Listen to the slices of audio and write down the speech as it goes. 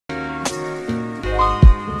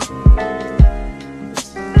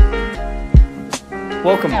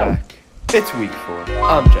Welcome back. It's week 4.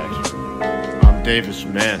 I'm Jackson. I'm Davis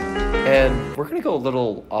Mann. And we're going to go a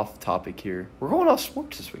little off topic here. We're going off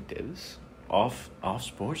sports this week, Davis. Off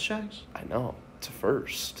sports checks? I know. It's a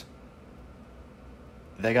first.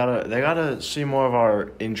 They gotta see more of our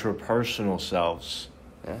intrapersonal selves.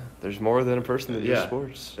 Yeah, there's more than a person that does Yeah.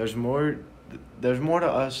 sports. There's more to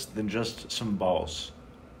us than just some balls.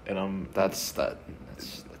 And That sounded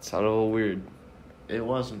a little weird. it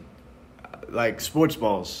wasn't. Like sports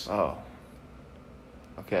balls. Oh.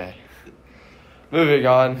 Okay. Moving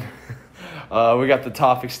on. We got the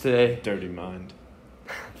topics today. Dirty mind.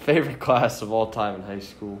 Favorite class of all time in high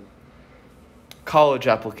school. College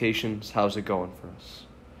applications. How's it going for us?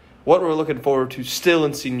 What we're looking forward to still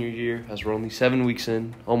in senior year, as we're only 7 weeks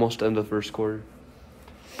in, almost end of the first quarter.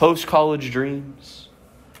 Post-college dreams.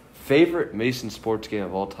 Favorite Mason sports game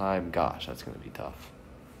of all time. Gosh, that's going to be tough.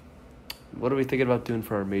 What are we thinking about doing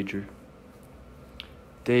for our major?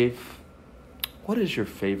 Dave, what is your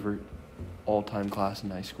favorite all-time class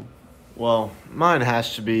in high school? Well, mine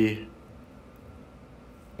has to be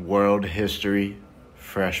world history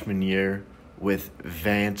freshman year with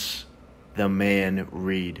Vance the Mann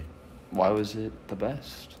Reed. Why was it the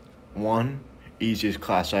best? One, easiest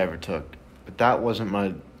class I ever took. But that wasn't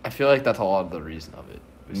my... I feel like that's a lot of the reason of it.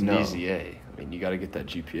 It was No. an easy A. I mean, you got to get that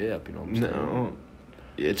GPA up, you know what I'm saying? No.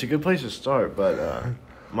 It's a good place to start, but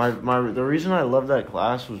the reason I loved that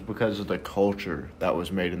class was because of the culture that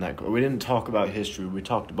was made in that class. We didn't talk about history. We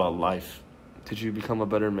talked about life. Did you become a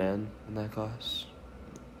better man in that class?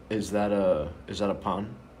 Is that a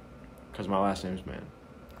pun? Because my last name's Mann.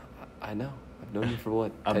 I know. I've known you for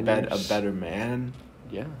what, A 10 better years? man?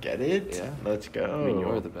 Yeah. Get it? Yeah. Let's go. I mean,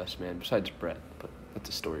 you're the best man, besides Brett, but that's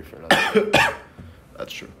a story for another day.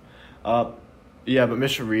 That's true. Yeah, but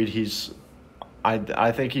Mr. Reed,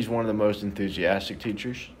 I think he's one of the most enthusiastic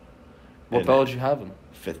teachers. What And bell did you have him?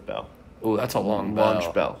 Fifth bell. Oh, that's a long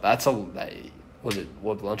Lunch bell.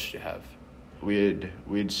 What lunch did you have?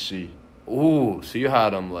 We'd see. Ooh, so you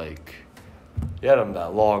had him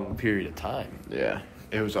that long period of time. Yeah.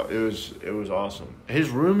 It was awesome. His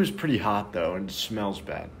room is pretty hot though, and it smells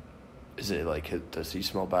bad. Is it does he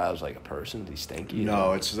smell bad as like a person? Is he stinky?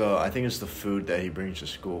 No, I think it's the food that he brings to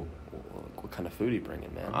school. What kind of food he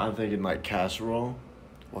bringing, man? I'm thinking like casserole.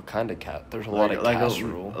 What kind of cat? There's a lot of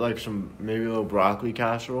casserole. Like some maybe a little broccoli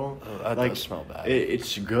casserole. Oh, that like, does smell bad.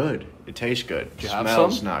 It's good. It tastes good. Did you It have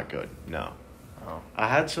smells some? not good. No. Oh. I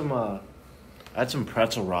had some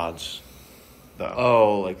pretzel rods though.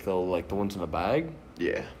 Oh, like the ones in the bag?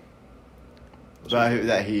 Yeah.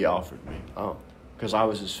 That he offered me. Oh, Because I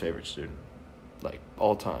was his favorite student. like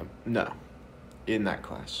all time. No. In that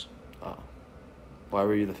class. Oh, why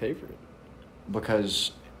were you the favorite?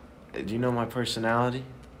 Because, do you know my personality?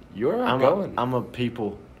 You're I'm outgoing. a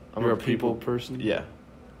people. You're a people person? Yeah.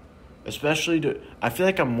 Especially I feel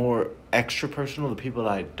like I'm more extra personal to people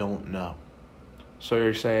that I don't know. So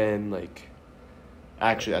you're saying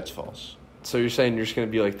Actually, that's false. So you're saying you're just gonna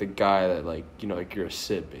be like the guy that you're a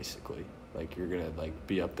Sid basically. Like you're gonna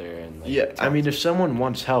be up there and Yeah, I mean, if someone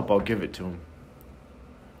wants help, I'll give it to them.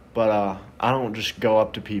 But I don't just go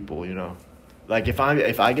up to people, you know. Like if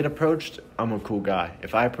I get approached, I'm a cool guy.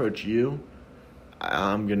 If I approach you,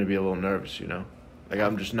 I'm gonna be a little nervous, you know. Like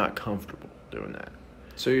I'm just not comfortable doing that.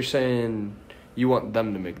 So you're saying you want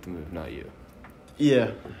them to make the move, not you,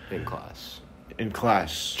 Yeah. in class. In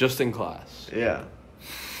class. Just in class. Yeah.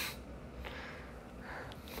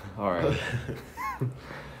 All right.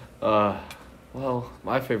 Well,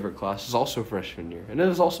 my favorite class is also freshman year, and it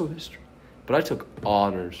is also history. But I took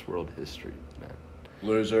honors world history, man.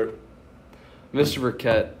 Loser. Mr.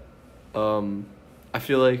 Burkett, I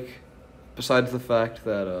feel like, besides the fact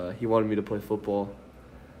that he wanted me to play football,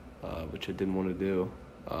 which I didn't want to do,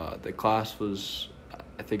 the class was,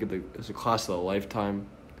 I think it was a class of a lifetime.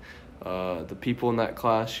 The people in that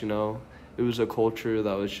class, it was a culture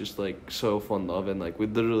that was just so fun loving.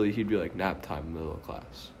 He'd be nap time in the middle of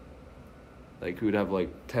class. We'd have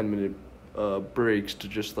 10-minute breaks to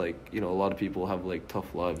just a lot of people have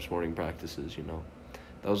tough lives, morning practices,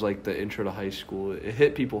 That was the intro to high school. It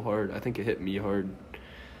hit people hard. I think it hit me hard,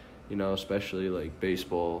 especially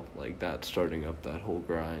baseball, that starting up that whole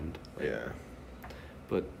grind. Yeah.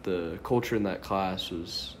 But the culture in that class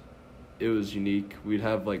was unique. We'd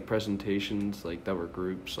have presentations that were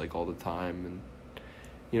groups all the time,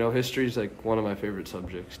 and history's one of my favorite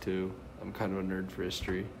subjects too. I'm kind of a nerd for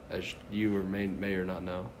history, as you may or not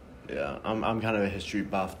know. Yeah, I'm kind of a history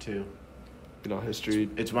buff too. History.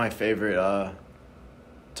 It's my favorite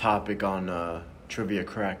topic on Trivia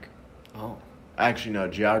Crack. Oh. Actually, no,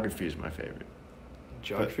 geography is my favorite.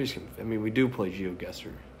 Geography's we do play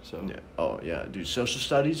GeoGuessr, So Yeah. Oh yeah, dude. Social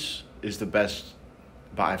studies is the best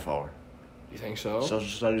by far. You think so? Social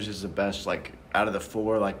studies is the best. Like out of the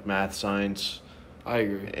four, like math, science. I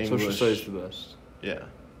agree. Social English. studies is the best. Yeah.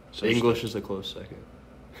 English is a close second.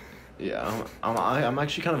 Yeah, I'm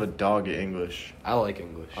actually kind of a dog at English. I like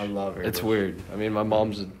English. I love English. It's weird. I mean, my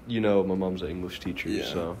mom's an English teacher,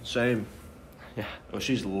 so. Same. Yeah. Well,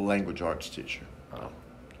 she's a language arts teacher. Oh.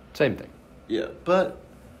 Same thing. Yeah, but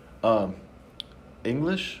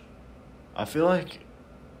English, I feel like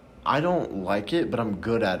I don't like it, but I'm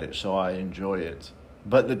good at it, so I enjoy it.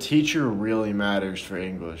 But the teacher really matters for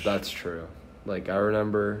English. That's true. Like, I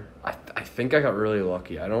remember, I think I got really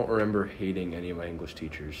lucky. I don't remember hating any of my English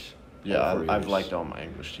teachers. Yeah, I've liked all my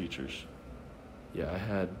English teachers. Yeah, I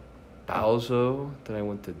had Balzo, then I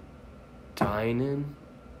went to Dinan,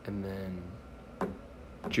 and then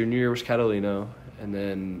junior year was Catalino, and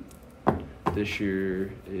then this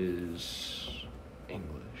year is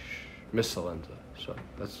English. Miss Salenza. So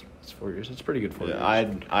that's 4 years. It's pretty good 4 years.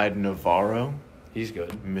 I had Navarro. He's good.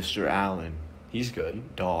 Mr. Allen. He's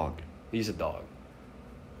good. Dog. He's a dog.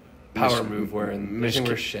 Power move wearing. Miss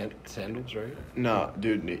Wear sandals, right? No,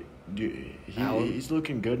 dude, he's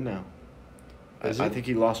looking good now. Is I he? think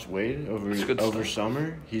he lost weight over stuff.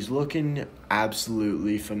 summer. He's looking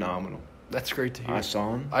absolutely phenomenal. That's great to hear. I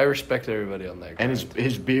saw him. I respect everybody on that. And grind.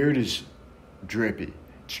 his beard is drippy.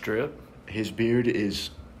 Strip. His beard is,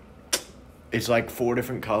 it's like 4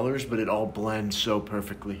 different colors, but it all blends so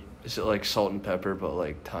perfectly. Is it like salt and pepper, but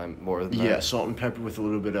like more than that? Yeah, salt and pepper with a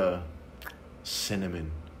little bit of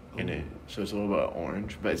cinnamon in it. So it's a little bit of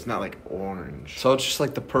orange, but it's not like orange. So it's just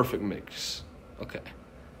like the perfect mix. Okay.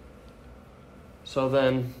 So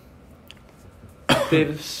then,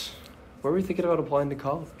 Davis, where were you thinking about applying to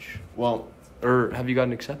college? Well, Or have you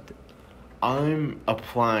gotten accepted? I'm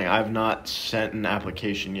applying. I've not sent an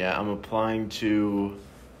application yet. I'm applying to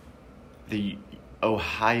the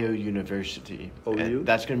Ohio University. OU? And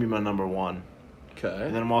that's going to be my number one. Okay.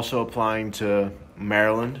 And then I'm also applying to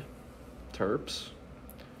Maryland Terps.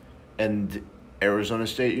 and Arizona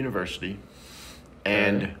State University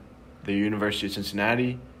and Okay. the University of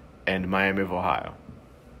Cincinnati and Miami of Ohio.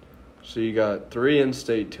 So you got 3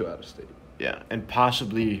 in-state, 2 out-of-state. Yeah, and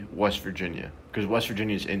possibly West Virginia, because West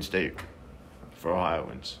Virginia is in-state for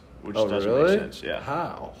Ohioans, which doesn't really? make sense. Yeah.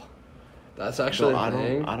 How? That's actually I a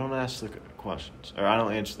thing. don't ask the questions, or I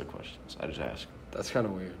don't answer the questions. I just ask. That's kind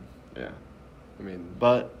of weird. Yeah. I mean,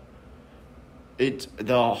 But it's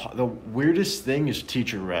the weirdest thing is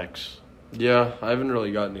teacher recs, yeah, I haven't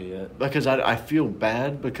really gotten it yet. because I feel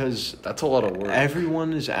bad because That's a lot of work.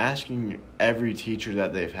 everyone is asking every teacher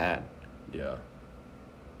that they've had. Yeah.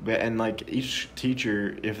 And like each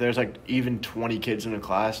teacher, if there's like even 20 kids in a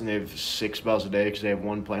class and they have 6 bells a day because they have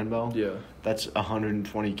 1 plan bell, Yeah. that's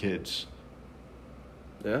 120 kids.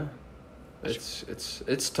 Yeah.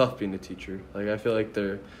 It's tough being a teacher. Like, I feel like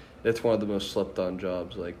it's one of the most slept on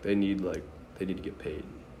jobs. Like, they need to get paid.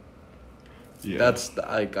 Yeah. That's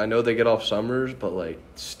like, I know they get off summers, but like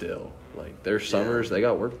still, like their summers, they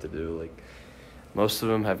got work to do. Like, most of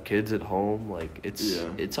them have kids at home. Like,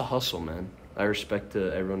 it's a hustle, man. I respect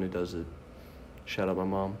everyone who does it. Shout out my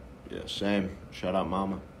mom. Yeah, same. Shout out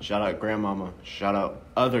mama. Shout out grandmama. Shout out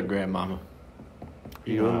other grandmama.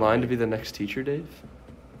 You in line to be the next teacher, Dave?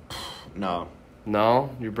 No, No,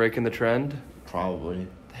 you're breaking the trend. probably.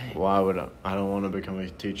 Dang. Why would I don't want to become a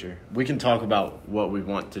teacher. We can talk about what we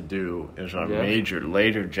want to do as our Yeah. major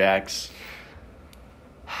later, Jax.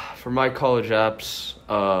 For my college apps,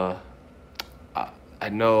 I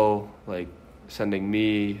know, like, sending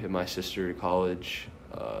me and my sister to college.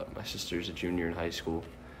 My sister's a junior in high school.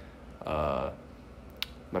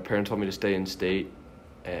 My parents told me to stay in state,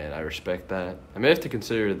 and I respect that. I may have to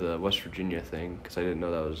consider the West Virginia thing because I didn't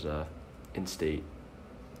know that was in state.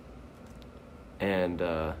 And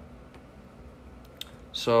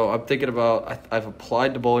so I'm thinking about. I've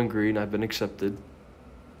applied to Bowling Green. I've been accepted.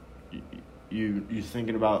 You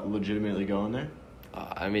thinking about legitimately going there?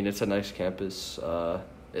 I mean, it's a nice campus.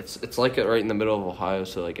 It's like it right in the middle of Ohio,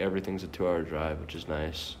 so like everything's a 2-hour drive, which is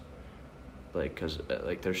nice. Like, cause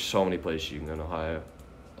like there's so many places you can go in Ohio.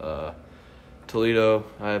 Toledo,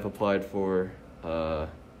 I have applied for.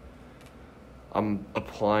 I'm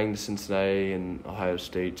applying to Cincinnati and Ohio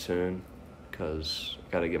State soon, cause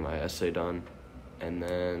I gotta get my essay done, and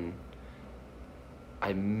then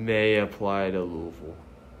I may apply to Louisville,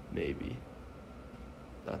 maybe.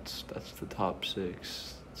 That's the top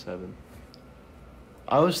 6, 7.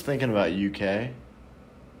 I was thinking about UK.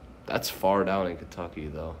 That's far down in Kentucky,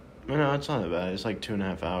 though. No, it's not that bad. It's like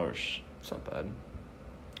 2.5 hours. It's not bad.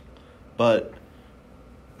 But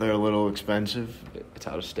they're a little expensive. It's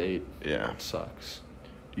out of state. Yeah. It sucks.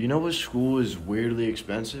 You know what school is weirdly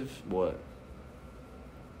expensive? What?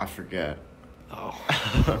 I forget.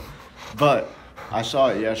 Oh. But I saw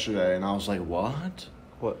it yesterday, and I was like, what?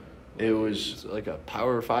 What? It was... Is it like a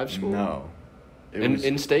Power 5 school? No.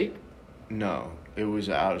 In state? No. It was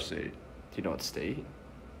out of state. Do you know what state?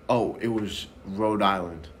 Oh, it was Rhode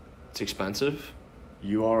Island. It's expensive?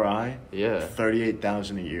 URI? Yeah.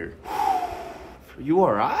 $38,000 a year. For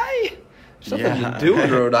URI? There's nothing to do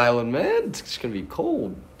in Rhode Island, man. It's going to be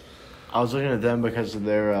cold. I was looking at them because of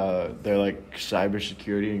their like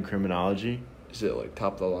cybersecurity and criminology. Is it like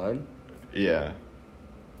top of the line? Yeah.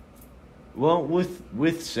 Well,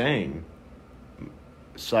 with saying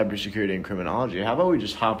cybersecurity and criminology, how about we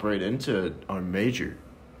just hop right into our major?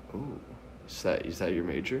 Ooh. Is that your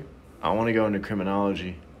major? I want to go into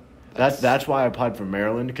criminology. That's why I applied for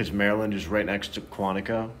Maryland, because Maryland is right next to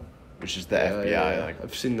Quantico, which is the FBI. Yeah. Like,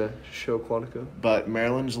 I've seen the show Quantico. but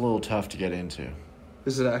Maryland's a little tough to get into.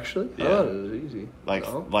 Is it actually? Yeah. I thought it was easy.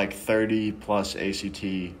 Like 30 plus ACT,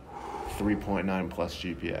 3.9 plus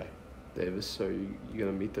GPA. Davis, so you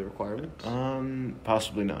gonna meet the requirements?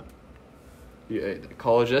 Possibly not. Yeah,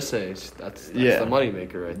 college essays. That's the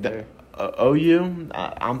moneymaker right there. OU,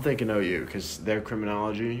 I'm thinking OU because their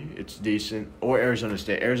criminology, it's decent. Or Arizona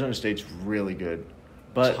State. Arizona State's really good,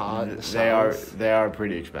 but they are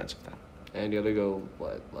pretty expensive now. And you gotta go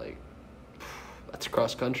that's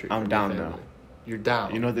cross country. I'm down now. You're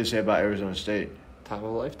down. You know what they say about Arizona State? Time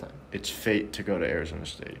of a lifetime. It's fate to go to Arizona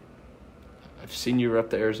State. I've seen you rep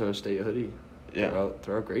the Arizona State hoodie. Yeah.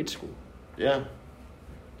 Throughout grade school. Yeah.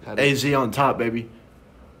 AZ on top, baby.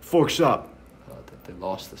 Forks up. They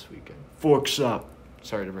lost this weekend. Forks up.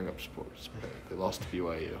 Sorry to bring up sports, but they lost to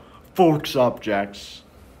BYU. Forks up, Jax.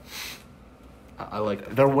 I like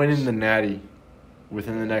that. They're winning the Natty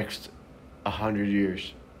within the next 100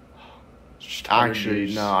 years.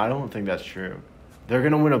 Actually, no, I don't think that's true. They're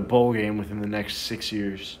going to win a bowl game within the next 6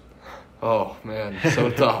 years. Oh, man,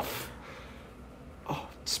 so tough. Oh,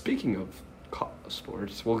 speaking of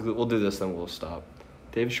sports, we'll do this, then we'll stop.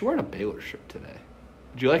 Davis, you're wearing a Baylor shirt today.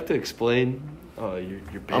 Would you like to explain your Baylor?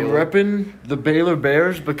 I'm repping the Baylor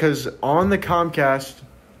Bears because on the ComCast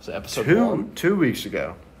is it episode 1? 2 weeks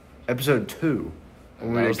ago, episode 2,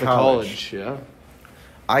 when we were in college, yeah.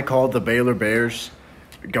 I called the Baylor Bears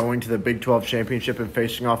going to the Big 12 championship and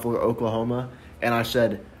facing off with Oklahoma, and I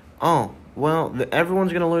said, oh, well,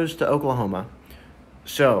 everyone's going to lose to Oklahoma.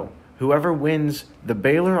 So whoever wins the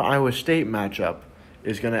Baylor-Iowa State matchup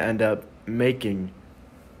is going to end up making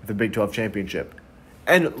the Big 12 championship.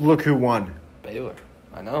 And look who won. Baylor.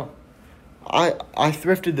 I know. I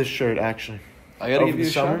thrifted this shirt, actually. I got to give you a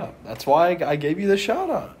shout-out. That's why I gave you the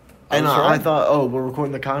shout-out. And I thought, oh, we're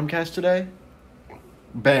recording the ComCast today?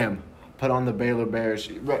 Bam. Put on the Baylor Bears.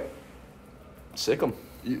 Right. Sick them.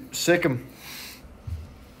 Sick them.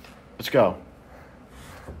 Let's go.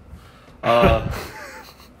 Go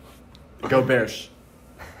Bears.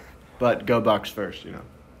 But go Bucks first, you know.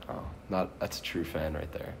 Oh, that's a true fan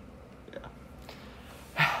right there. Yeah.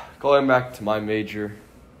 Going back to my major,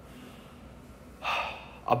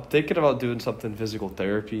 I'm thinking about doing something physical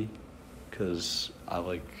therapy because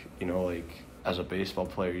as a baseball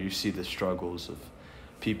player, you see the struggles of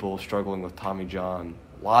people struggling with Tommy John.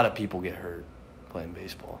 A lot of people get hurt playing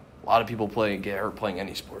baseball. A lot of people get hurt playing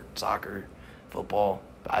any sport, soccer, football,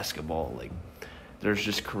 basketball.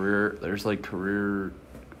 There's career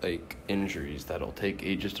injuries that'll take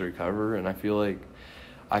ages to recover, and I feel like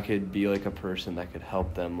I could be a person that could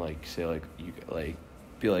help them, be a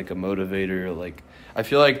motivator. I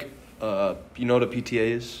feel like you know what a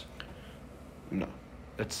PTA is? No.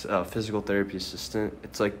 It's a physical therapy assistant.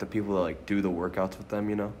 It's the people that do the workouts with them,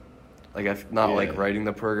 you know? Writing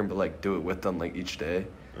the program, but do it with them each day.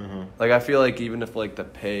 Mm-hmm. I feel like even if the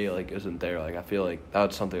pay isn't there, I feel like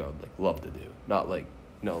that's something I would love to do. Not work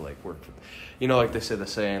for, they say the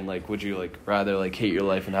saying, would you rather hate your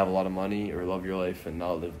life and have a lot of money, or love your life and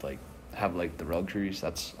not live have the luxuries?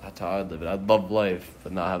 That's how I'd live it. I'd love life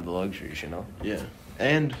but not have the luxuries, you know? Yeah.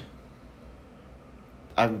 And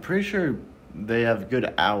I'm pretty sure they have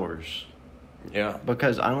good hours. Yeah.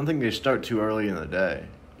 Because I don't think they start too early in the day.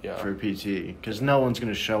 Yeah. For PT, because no one's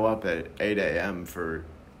going to show up at 8 a.m.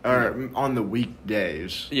 on the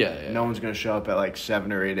weekdays. Yeah. No one's going to show up at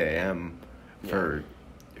 7 or 8 a.m. for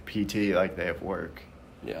PT like they have work.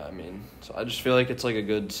 Yeah, so I just feel like it's a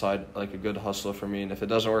good side, a good hustler for me, and if it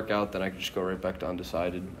doesn't work out, then I can just go right back to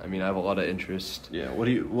undecided. I have a lot of interest. Yeah, what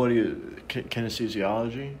do you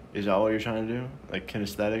kinesthesiology? Is that what you're trying to do?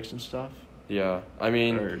 Kinesthetics and stuff? Yeah,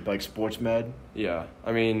 or sports med. Yeah,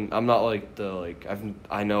 I'm not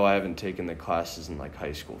I know I haven't taken the classes in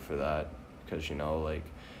high school for that, because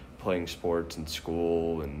playing sports in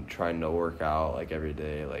school and trying to work out, like, every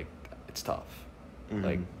day, like, it's tough. Mm-hmm.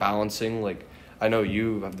 Like, balancing, like, I know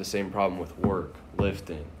you have the same problem with work,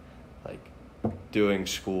 lifting, like, doing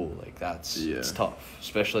school, like, it's tough.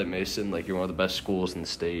 Especially at Mason, like, you're one of the best schools in the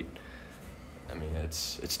state. I mean,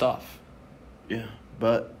 it's tough. Yeah,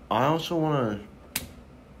 but I also want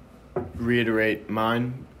to reiterate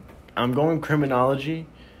mine. I'm going criminology,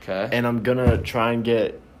 Okay. and I'm going to try and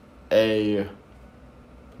get a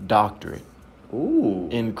doctorate Ooh.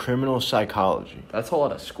 in criminal psychology. That's a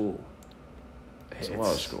lot of school. It's a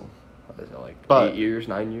lot of school. What is it, like, But- 8 years,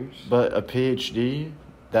 9 years? But a PhD,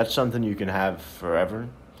 that's something you can have forever.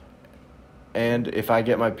 And if I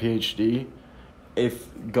get my PhD, if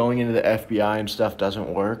going into the FBI and stuff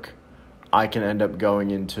doesn't work, I can end up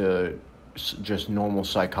going into just normal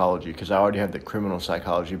psychology because I already have the criminal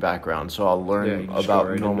psychology background. So I'll Yeah, learn you just go about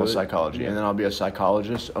right normal into it. psychology. Yeah. And then I'll be a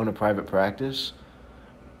psychologist, own a private practice.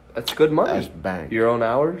 That's good money. That's bang. Your own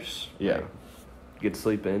hours? Yeah. Like, you get to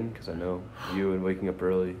sleep in because I know you and waking up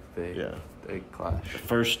early, they clash.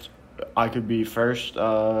 First, I could be first,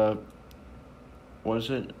 what is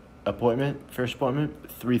it? First appointment,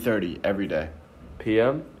 3:30 every day.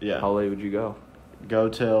 PM? Yeah. How late would you go? Go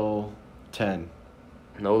till 10.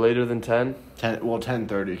 No later than 10?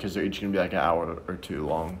 10:30 because they're each going to be like an hour or two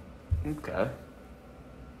long. Okay.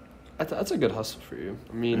 That's a good hustle for you.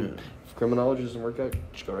 I mean, if criminology doesn't work out,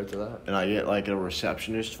 just go right to that. And I get like a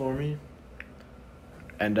receptionist for me.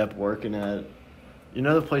 End up working at,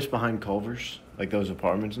 the place behind Culver's? Like those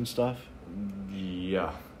apartments and stuff?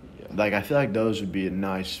 Yeah. Like I feel like those would be a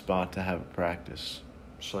nice spot to have a practice.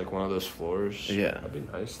 Just like one of those floors. Yeah. That'd be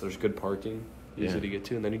nice. There's good parking, easy to get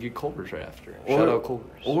to, and then you get Culver's right after. Or- Shout out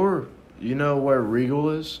Culver's. Or, you know where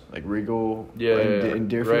Regal is? Like Regal in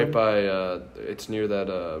Deerfield? Right by, it's near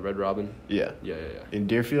that Red Robin. Yeah. Yeah. In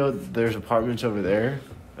Deerfield, there's apartments over there.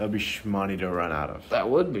 That'd be money to run out of. That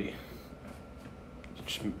would be.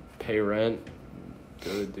 Just pay rent,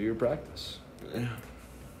 go do your practice. Yeah.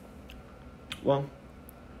 Well,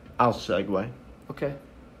 I'll segue. Okay.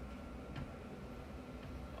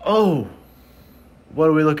 Oh, what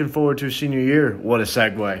are we looking forward to senior year? What a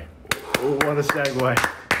segue. What a segue.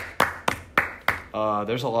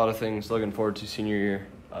 There's a lot of things looking forward to senior year.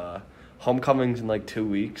 Homecoming's in like 2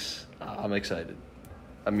 weeks. I'm excited.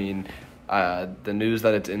 I mean, the news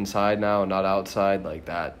that it's inside now, not outside, like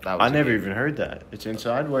that was I never even heard that. It's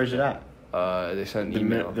inside? Where's it at? They sent an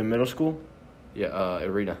email. The middle school? Yeah,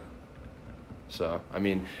 arena. So, I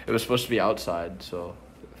mean, it was supposed to be outside, so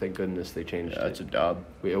thank goodness they changed Yeah, it. that's a dub.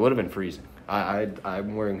 It would have been freezing.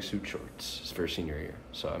 I'm wearing suit shorts for senior year,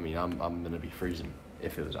 so I mean I'm gonna be freezing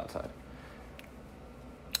if it was outside.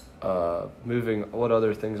 What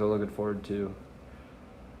other things I'm looking forward to?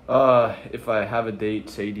 If I have a date,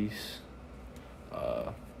 Sadie's.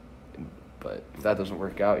 But if that doesn't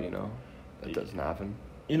work out, that doesn't happen.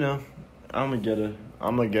 I'm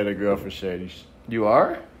gonna get a girl for Sadie's. You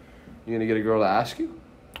are? You gonna get a girl to ask you?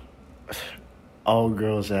 All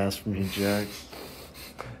girls ask me, Jack.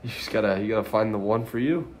 You gotta find the one for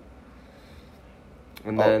you.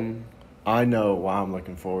 And then, I know what I'm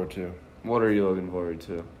looking forward to. what are you looking forward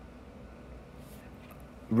to?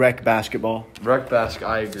 Rec basketball. Rec basket,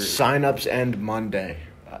 I agree. Sign-ups end Monday.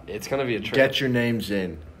 It's gonna be a trip. Get your names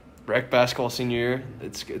in. Rec basketball senior year.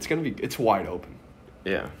 It's wide open.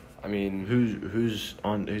 Yeah. I mean, Who's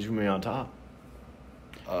gonna be on top?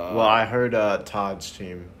 well, I heard Todd's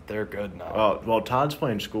team. they're good now. Well, Todd's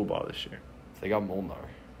playing school ball this year. They got Molnar.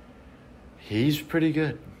 He's pretty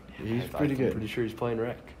good. He's I'm pretty good. pretty sure he's playing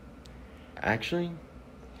rec. Actually,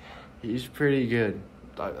 he's pretty good.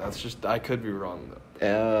 I could be wrong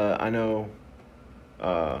though. I know.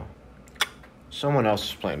 Someone else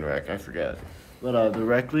is playing rec. I forget. But the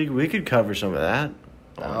rec league, we could cover some of that.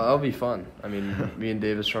 That'll be fun. I mean, me and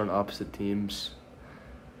Davis are on opposite teams.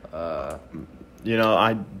 I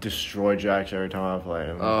destroy Jax every time I play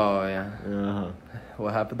him. Oh yeah. Uh-huh.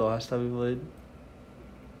 What happened the last time we played?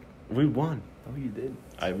 We won. Oh, you did.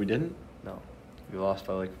 We didn't? No, we lost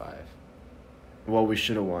by like 5. Well, we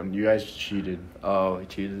should have won. You guys cheated. Oh, we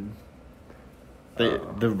cheated. The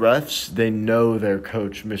refs, they know their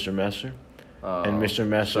coach, Mr. Messer. And Mr.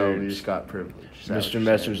 Messer. So we just got privilege. Mr.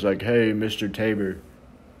 Messer's like, hey, Mr. Tabor,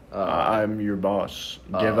 I'm your boss.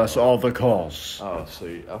 Give us all the calls. Oh,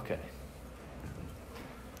 sweet. Okay.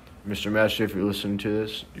 Mr. Messer, if you're listening to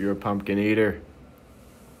this, you're a pumpkin eater.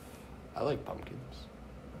 I like pumpkins.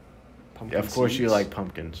 Yeah, of course you seeds? like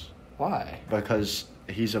pumpkins. Why? Because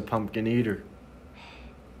he's a pumpkin eater.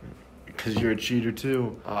 Because you're a cheater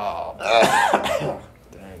too. Oh.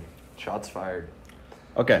 Dang. Shots fired.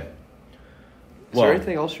 Okay. Is there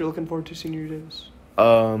anything else you're looking forward to senior days?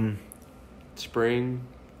 Spring,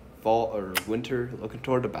 fall, or winter, looking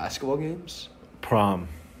toward the basketball games? Prom.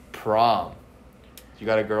 Prom. You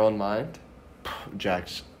got a girl in mind?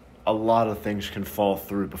 Jax, a lot of things can fall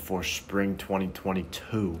through before spring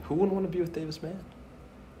 2022. Who wouldn't want to be with Davis Mann?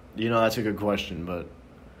 You know, that's a good question, but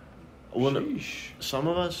Sheesh. some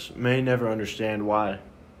of us may never understand why.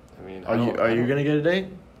 I mean, Are you going to get a date?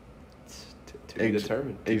 To be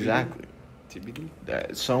determined. Exactly.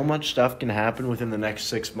 TBD. So much stuff can happen within the next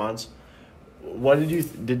 6 months. What did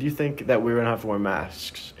you think that we were gonna have to wear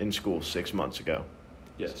masks in school 6 months ago?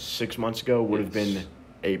 Yes. 6 months ago would have been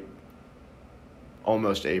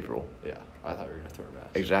almost April. Yeah, I thought we were gonna throw a mask.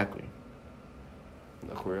 Exactly.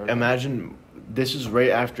 Look, we're Imagine this is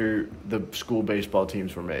right after the school baseball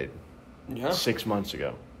teams were made. Yeah. 6 months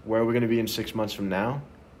ago. Where are we gonna be in 6 months from now?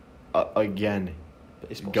 Again,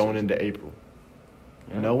 Baseball going season. into April.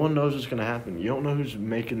 Yeah. No one knows what's gonna happen. You don't know who's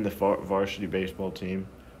making the varsity baseball team.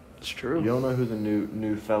 It's true. You don't know who the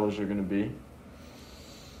new fellas are going to be.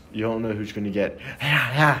 You don't know who's going to get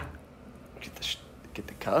Get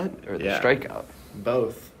the cut or the Yeah. strikeout.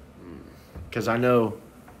 both. Because I know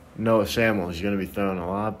Noah Samuel is going to be throwing a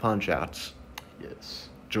lot of punch-outs. Yes.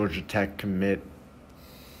 Georgia Tech commit.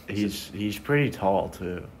 He's pretty tall,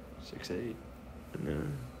 too. 6'8". Yeah.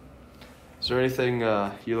 Is there anything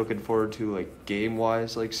you looking forward to, like,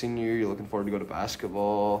 game-wise, like, senior year? You looking forward to go to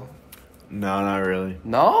basketball? No, not really.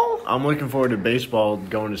 No? I'm looking forward to baseball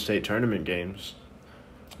going to state tournament games.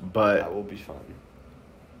 But That will be fun.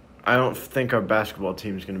 I don't think our basketball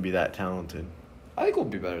team is going to be that talented. I think we'll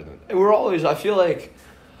be better than. And we're always. I feel like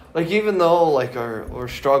even though like we're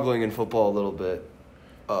struggling in football a little bit,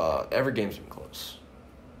 every game's been close.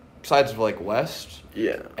 Besides like West,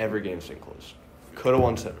 Yeah. every game's been close. Could have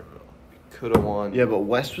won Centerville. Could have won. Yeah, but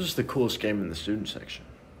West was the coolest game in the student section.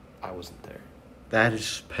 I wasn't there. That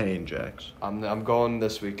is pain, Jax. I'm going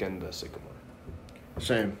this weekend to Sycamore.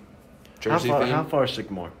 Same. Jersey How theme. far is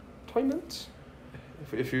Sycamore? 20 minutes.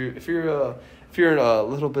 If you're a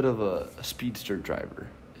little bit of a speedster driver,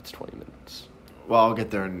 it's 20 minutes. Well, I'll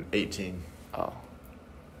get there in 18. Oh.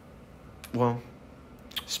 Well,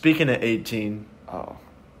 speaking of 18, Oh.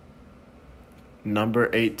 number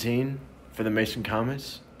 18 for the Mason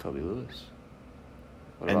Comets, Toby Lewis.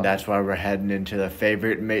 What and about that's why we're heading into the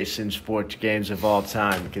favorite Mason sports games of all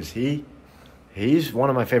time because he's one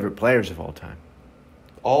of my favorite players of all time.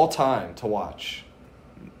 all time to watch?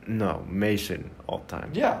 No, Mason all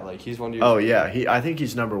time. Yeah, like he's one of your. Oh yeah, I think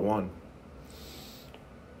he's number one.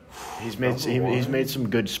 He's made some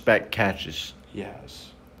good spec catches.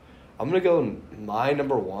 Yes. I'm gonna go my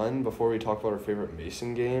number one before we talk about our favorite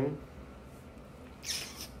Mason game.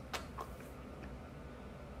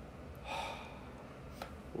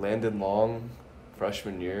 Landon Long,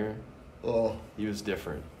 freshman year. Oh, He was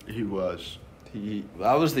different. he was.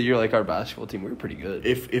 That was the year like our basketball team. We were pretty good.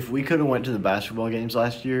 If we could have went to the basketball games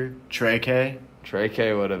last year, Trey K, Trey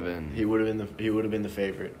K would have been. he would have been the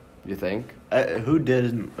favorite. You think? Who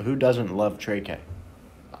doesn't love Trey K?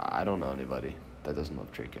 I don't know anybody that doesn't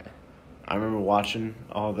love Trey K. I remember watching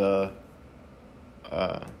all the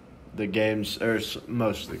games, or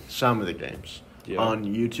mostly some of the games on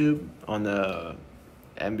YouTube on the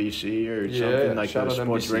NBC or something like shout the out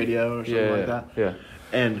sports NBC. radio or something like that. Yeah.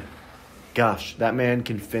 And gosh, that man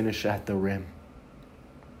can finish at the rim.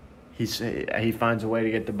 He finds a way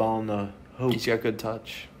to get the ball in the hoop. He's got good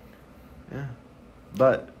touch. Yeah,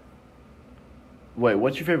 but wait,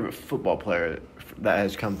 what's your favorite football player that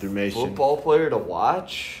has come through Mason? Football player to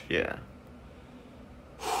watch? Yeah.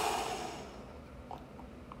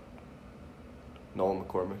 Nolan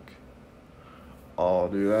McCormick. Oh,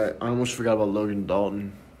 dude, I almost forgot about Logan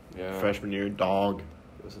Dalton. Yeah. Freshman year, dog.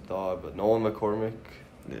 It was a dog, but Nolan McCormick,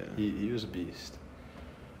 Yeah. he was a beast.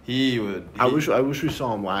 I wish we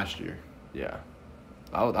saw him last year. Yeah.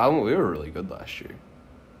 We were really good last year.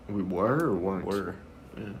 We were or weren't? Were.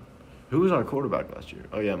 Yeah. Who was our quarterback last year?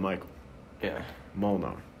 Oh yeah, Michael Yeah.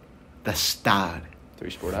 Molnar, the stud.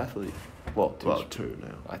 3-sport athlete. Well, Two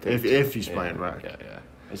now. I think If he's yeah, playing rec. Yeah.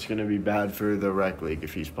 It's gonna be bad for the rec league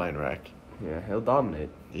if he's playing rec. Yeah, he'll dominate.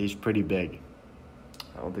 He's pretty big.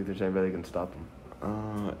 I don't think there's anybody that can stop him.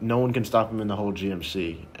 No one can stop him in the whole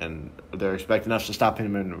GMC, and they're expecting us to stop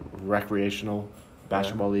him in recreational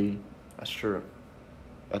basketball league. That's true.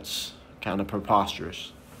 That's kind of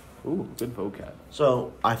preposterous. Ooh, good vocab.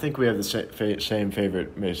 So I think we have the same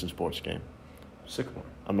favorite Mason sports game. Sycamore.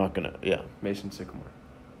 I'm not gonna. Yeah. Mason Sycamore.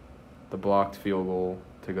 The blocked field goal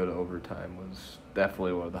to go to overtime was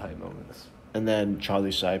definitely one of the high moments. And then Charlie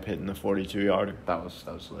Sipe hitting the 42-yarder. That was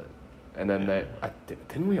lit. And then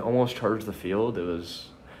didn't we almost charge the field? It was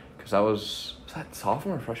Because was that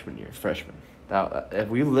sophomore or freshman year? Freshman.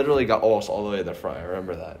 We literally got almost all the way to the front. I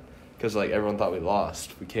remember that. Because, like, everyone thought we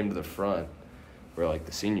lost. We came to the front where, like,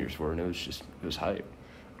 the seniors were, and it was hype.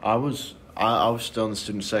 I was still in the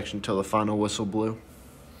student section until the final whistle blew.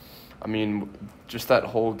 I mean, just that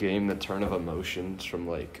whole game, the turn of emotions from,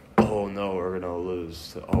 like, oh, no, we're going to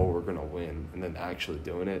lose, to, oh, we're going to win, and then actually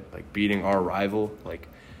doing it, like, beating our rival, like.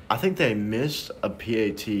 I think they missed a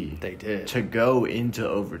PAT. They did. To go into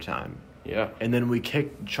overtime. Yeah. And then we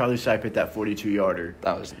kicked, Charlie Sipe hit that 42-yarder.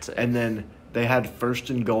 That was insane. And then they had 1st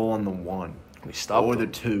and goal on the 1. We stopped or them.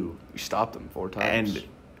 the 2. We stopped them 4 times. And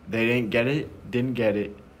they didn't get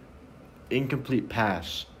it. Incomplete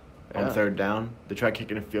pass on 3rd down. They tried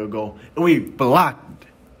kicking a field goal, and we blocked.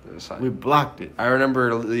 We blocked it. I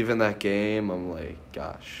remember leaving that game. I'm like,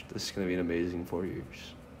 gosh, this is going to be an amazing 4 years.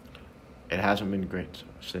 It hasn't been great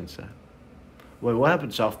since then. Wait, what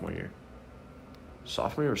happened sophomore year?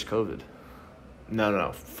 Sophomore year was COVID.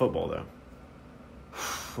 No. Football, though.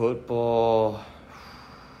 Football.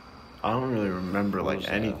 I don't really remember,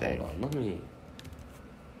 anything. Hold on.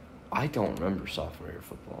 I don't remember sophomore year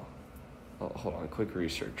football. Oh, hold on. Quick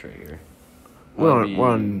research right here. We're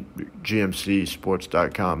on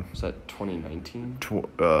GMCsports.com. Was that 2019?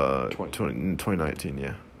 2019,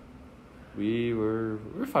 yeah. We were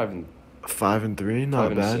 5-3, 5-3,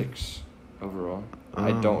 not bad. 5-6 overall.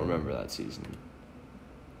 I don't remember that season.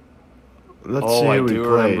 Let's see who we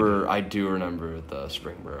played. I do remember the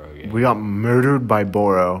Springboro game. We got murdered by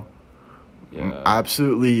Boro. Yeah.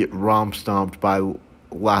 Absolutely romp-stomped by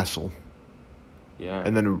Lassell. Yeah.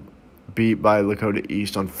 And then beat by Lakota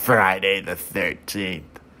East on Friday the 13th.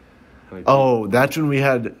 Oh, that's when we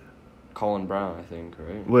had... Colin Brown, I think,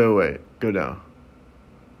 right? Wait. Go down.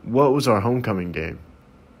 What was our homecoming game?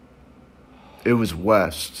 It was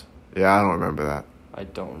West. Yeah, I don't remember that. I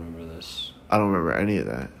don't remember this. I don't remember any of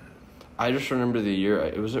that. I just remember the year.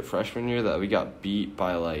 It was freshman year that we got beat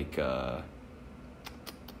by,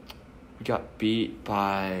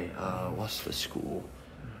 what's the school?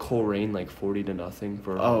 Coleraine, 40-0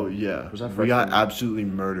 for. Oh yeah, was that we got year? absolutely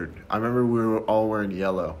murdered. I remember we were all wearing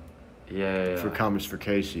yellow. Yeah. For Commerce for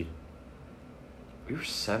Casey. We were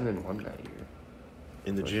 7-1 that year.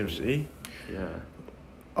 In the GMC. Yeah.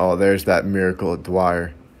 Oh, there's that miracle at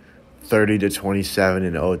Dwyer, 30-27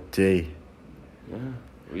 in OT. Yeah,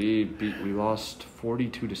 we lost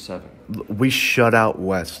 42-7. We shut out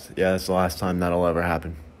West. Yeah, that's the last time that'll ever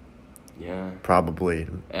happen. Yeah. Probably.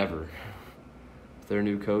 Ever. Their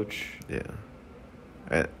new coach. Yeah.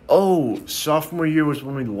 And, sophomore year was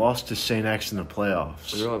when we lost to St. X in the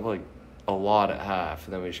playoffs. We were up a lot at half,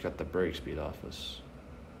 and then we just got the brakes beat off us.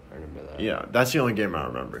 I remember that. Yeah, that's the only game I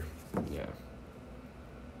remember. Yeah.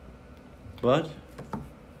 But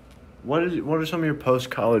what are some of your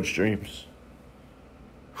post-college dreams?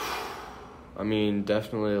 I mean,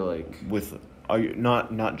 definitely Are you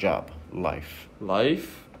not job, life?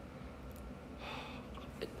 Life.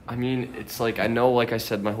 I mean, it's I know, I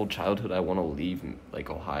said, my whole childhood I want to leave,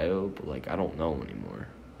 Ohio, but, I don't know anymore.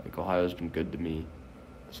 Ohio's been good to me.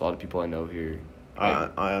 There's a lot of people I know here.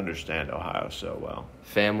 I understand Ohio so well.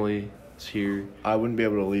 Family is here. I wouldn't be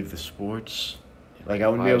able to leave the sports. I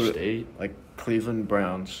wouldn't Ohio be able State. to, Cleveland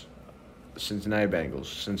Browns, Cincinnati Bengals,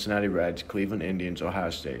 Cincinnati Reds, Cleveland Indians,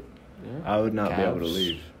 Ohio State. Yeah. I would not be able to Cavs.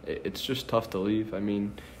 leave. It's just tough to leave. I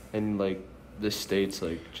mean, and, this state's,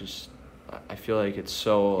 just... I feel it's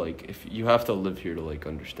so, if you have to live here to,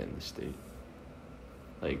 understand the state.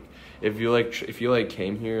 If you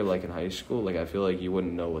came here, in high school, I feel you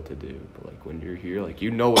wouldn't know what to do. But, when you're here,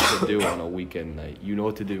 you know what to do on a weekend night. You know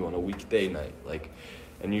what to do on a weekday night.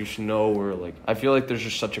 And you should know where, I feel there's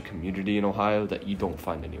just such a community in Ohio that you don't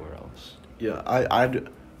find anywhere else. Yeah, I'd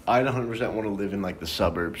 100% want to live in, the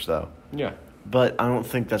suburbs, though. Yeah. But I don't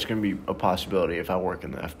think that's going to be a possibility if I work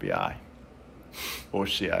in the FBI. Or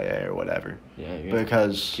CIA or whatever. Yeah,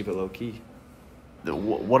 because keep it low key.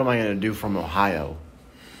 What am I going to do from Ohio?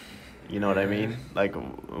 You know what I mean? I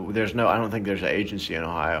don't think there's an agency in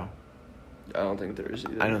Ohio. I don't think there is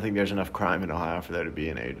either. I don't think there's enough crime in Ohio for there to be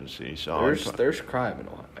an agency. So there's crime in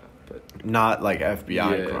Ohio, but not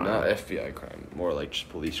FBI crime. Not FBI crime. More just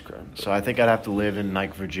police crime. But. So I think I'd have to live in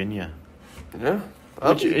Virginia. Yeah.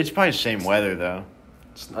 It's probably the same weather though.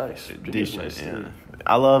 It's nice. Decent. Nice yeah.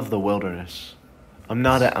 I love the wilderness. I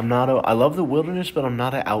love the wilderness, but I'm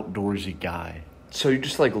not an outdoorsy guy. So you're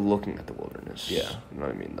just looking at the wilderness. Yeah. You know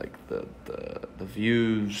what I mean? The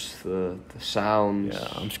views, the sounds. Yeah,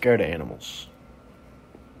 I'm scared of animals.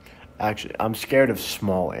 Actually, I'm scared of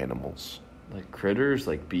small animals. Critters,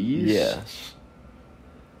 bees? Yes.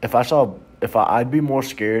 I'd be more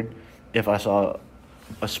scared if I saw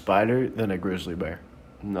a spider than a grizzly bear.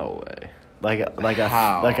 No way. Like a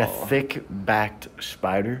How? thick-backed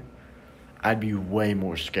spider, I'd be way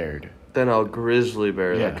more scared. Then a grizzly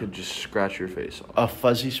bear Yeah. that could just scratch your face off. A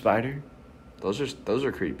fuzzy spider? Those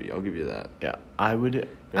are creepy. I'll give you that. Yeah, I would. You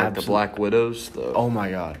know, like the black widows. Oh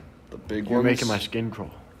my god, the big you're ones. making my skin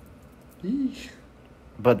crawl. Eesh.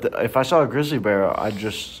 But if I saw a grizzly bear, I'd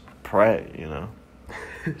just pray, you know.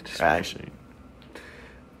 Actually,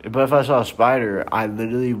 but if I saw a spider, I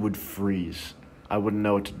literally would freeze. I wouldn't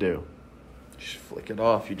know what to do. Just flick it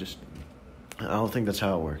off. You just. I don't think that's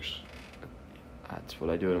how it works. That's what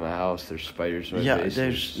I do in my house. There's spiders in my Yeah, face.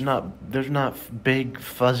 there's not big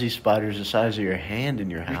fuzzy spiders the size of your hand in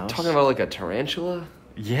your Are you house. talking about like a tarantula?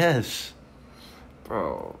 Yes.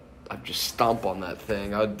 Bro, I'd just stomp on that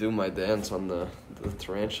thing. I'd do my dance on the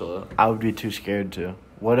tarantula. I would be too scared to.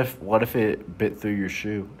 What if it bit through your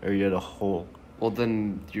shoe or you had a hole? Well,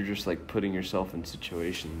 then you're just like putting yourself in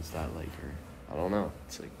situations that like are, I don't know.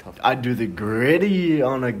 It's like tough. I'd do the gritty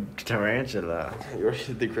on a tarantula. You already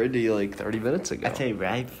did the gritty like 30 minutes ago. I'd say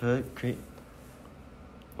right foot grit.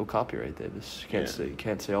 Oh, copyright, Davis. You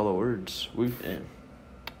can't say all the words. We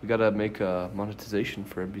gotta make a monetization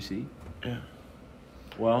for NBC. Yeah.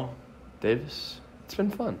 Well, Davis, it's been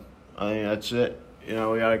fun. I think that's it. You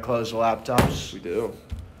know, we gotta close the laptops. We do.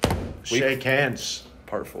 Shake hands.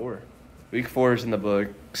 Part 4. Week 4 is in the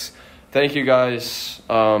books. Thank you guys.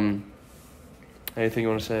 Anything you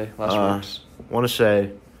want to say? Last words. Want to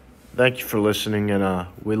say thank you for listening, and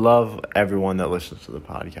we love everyone that listens to the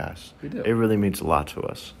podcast. We do. It really means a lot to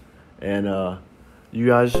us, and you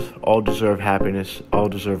guys all deserve happiness, all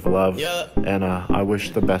deserve love, and I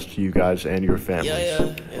wish the best to you guys and your families.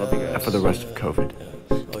 Love you guys. For the rest of COVID.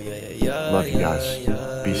 Love you guys.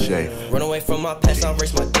 Be safe. Run away from my past, I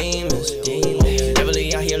race my demons.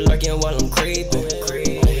 Heavily out here lurking while I'm creeping.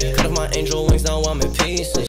 Cut off my angel wings, now I'm in pieces.